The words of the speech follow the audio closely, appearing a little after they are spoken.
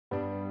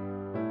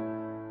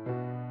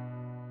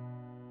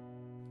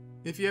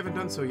If you haven't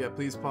done so yet,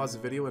 please pause the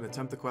video and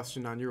attempt the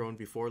question on your own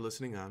before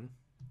listening on.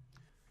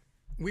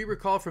 We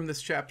recall from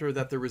this chapter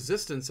that the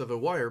resistance of a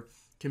wire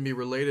can be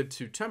related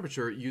to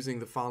temperature using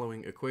the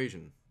following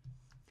equation.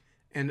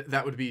 And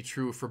that would be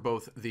true for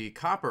both the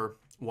copper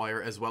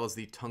wire as well as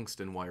the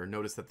tungsten wire.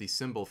 Notice that the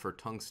symbol for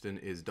tungsten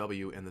is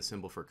W and the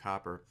symbol for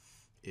copper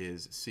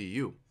is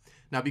Cu.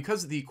 Now,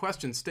 because the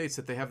question states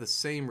that they have the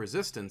same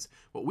resistance,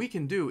 what we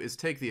can do is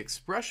take the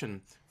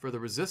expression for the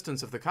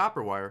resistance of the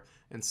copper wire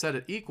and set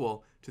it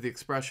equal to the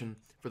expression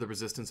for the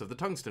resistance of the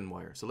tungsten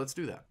wire. So let's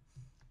do that.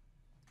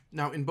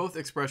 Now, in both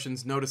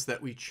expressions, notice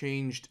that we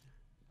changed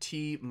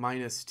T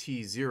minus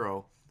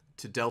T0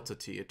 to delta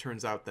T. It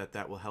turns out that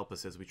that will help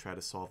us as we try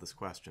to solve this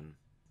question.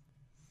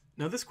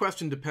 Now, this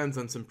question depends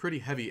on some pretty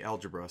heavy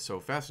algebra, so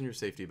fasten your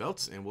safety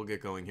belts and we'll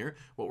get going here.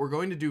 What we're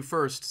going to do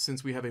first,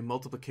 since we have a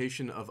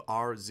multiplication of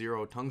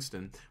R0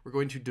 tungsten, we're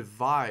going to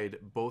divide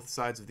both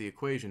sides of the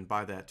equation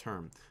by that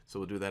term. So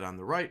we'll do that on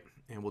the right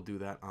and we'll do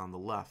that on the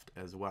left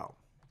as well.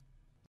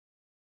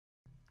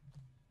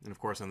 And of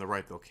course, on the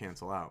right, they'll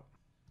cancel out.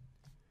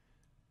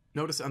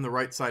 Notice on the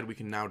right side, we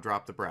can now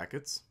drop the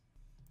brackets.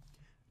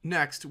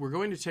 Next, we're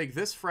going to take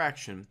this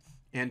fraction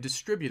and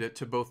distribute it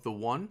to both the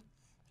 1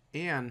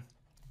 and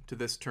to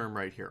this term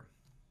right here.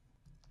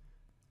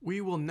 We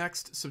will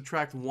next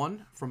subtract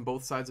 1 from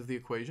both sides of the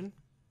equation.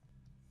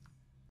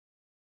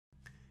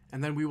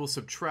 And then we will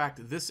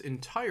subtract this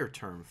entire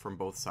term from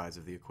both sides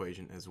of the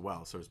equation as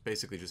well. So it's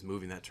basically just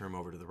moving that term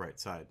over to the right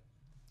side.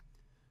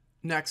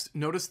 Next,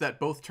 notice that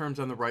both terms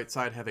on the right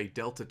side have a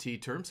delta T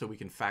term, so we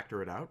can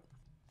factor it out.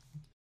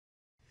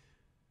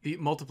 The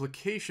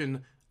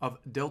multiplication of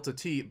delta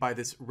T by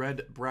this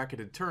red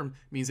bracketed term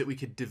means that we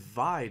could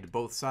divide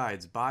both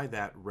sides by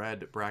that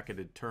red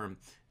bracketed term,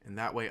 and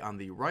that way on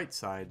the right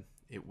side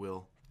it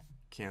will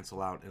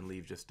cancel out and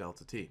leave just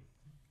delta T.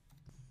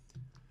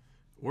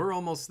 We're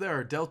almost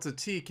there. Delta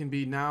T can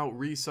be now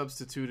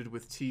resubstituted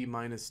with T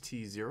minus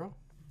T0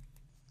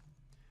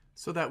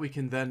 so that we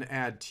can then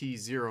add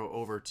T0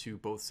 over to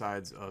both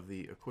sides of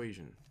the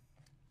equation.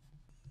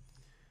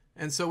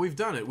 And so we've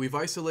done it. We've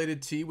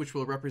isolated T, which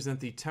will represent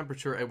the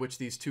temperature at which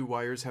these two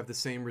wires have the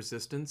same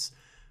resistance.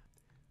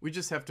 We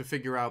just have to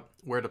figure out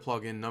where to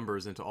plug in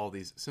numbers into all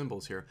these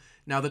symbols here.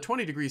 Now, the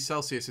 20 degrees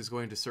Celsius is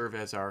going to serve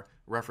as our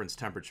reference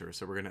temperature,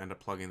 so we're going to end up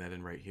plugging that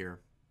in right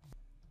here.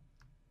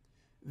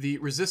 The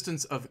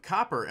resistance of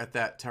copper at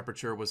that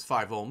temperature was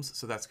 5 ohms,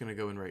 so that's going to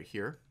go in right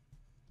here.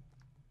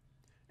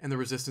 And the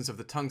resistance of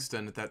the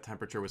tungsten at that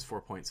temperature was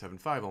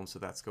 4.75 ohms, so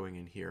that's going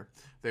in here.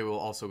 They will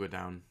also go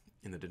down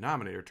in the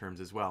denominator terms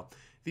as well.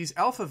 These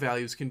alpha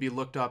values can be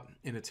looked up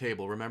in a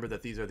table. Remember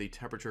that these are the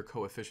temperature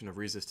coefficient of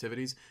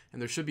resistivities,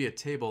 and there should be a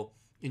table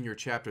in your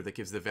chapter that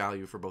gives the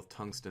value for both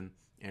tungsten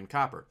and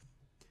copper.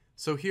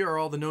 So here are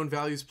all the known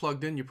values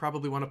plugged in. You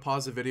probably want to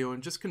pause the video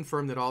and just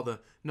confirm that all the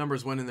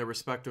numbers went in their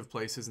respective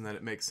places and that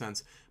it makes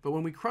sense. But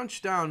when we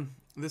crunch down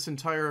this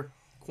entire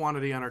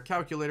quantity on our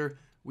calculator,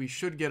 we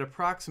should get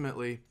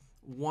approximately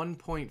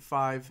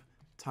 1.5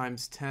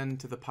 times 10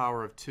 to the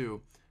power of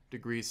 2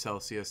 degrees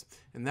Celsius,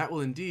 and that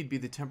will indeed be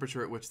the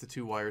temperature at which the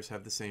two wires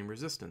have the same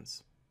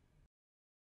resistance.